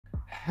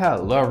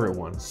Hello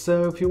everyone,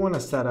 so if you want to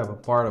set up a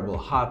portable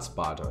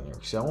hotspot on your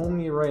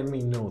Xiaomi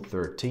Redmi Note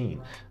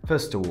 13,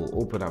 first of all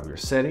open up your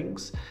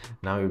settings.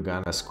 Now you're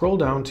gonna scroll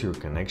down to your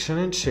connection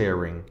and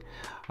sharing.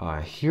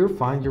 Here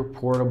find your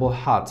portable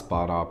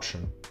hotspot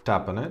option,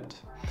 tap on it.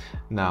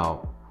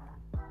 Now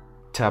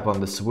tap on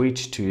the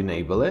switch to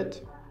enable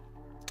it.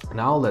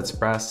 Now let's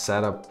press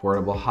set up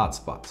portable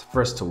hotspots.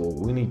 First of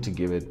all we need to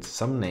give it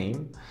some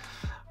name.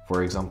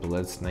 For example,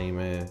 let's name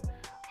it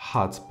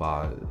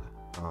hotspot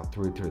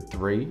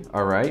 333.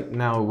 All right,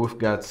 now we've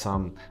got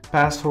some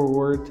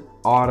password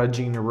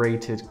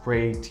auto-generated.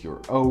 Create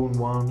your own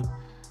one,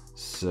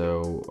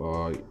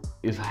 so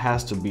it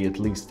has to be at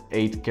least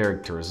 8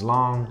 characters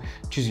long.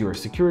 Choose your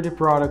security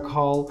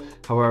protocol.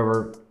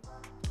 However,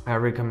 I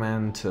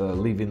recommend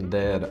leaving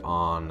that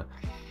on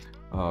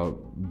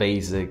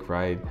basic,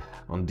 right,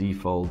 on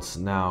defaults.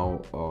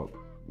 Now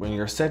when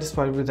you're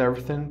satisfied with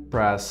everything,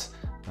 press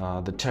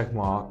the check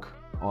mark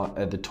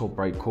at the top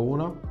right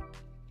corner.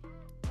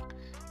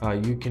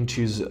 You can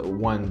choose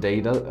one-time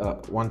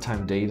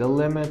data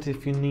limit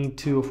if you need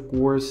to, of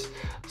course.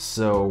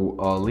 So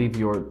leave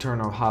your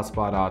turn on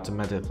hotspot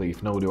automatically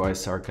if no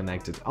devices are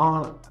connected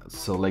on.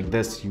 So like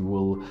this, you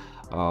will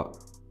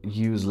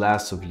use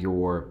less of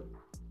your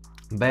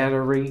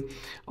battery.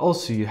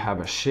 Also, you have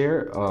a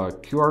share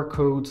QR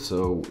code.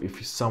 So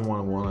if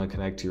someone want to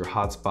connect to your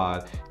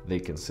hotspot, they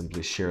can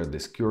simply share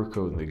this QR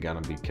code and they're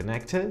gonna be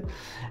connected.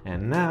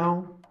 And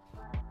now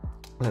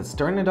let's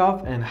turn it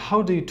off. And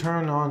how do you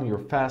turn on your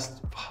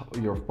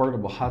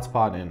portable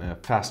hotspot in a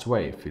fast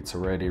way if it's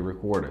already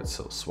recorded?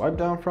 So swipe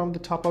down from the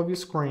top of your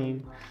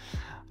screen,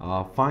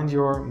 find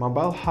your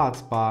mobile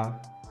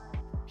hotspot.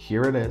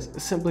 Here it is.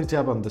 Simply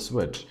tap on the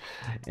switch,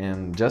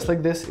 and just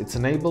like this, it's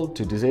enabled.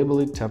 To disable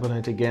it, tap on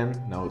it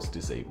again. Now it's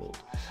disabled.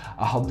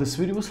 I hope this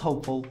video was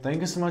helpful. Thank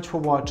you so much for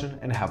watching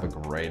and have a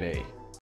great day.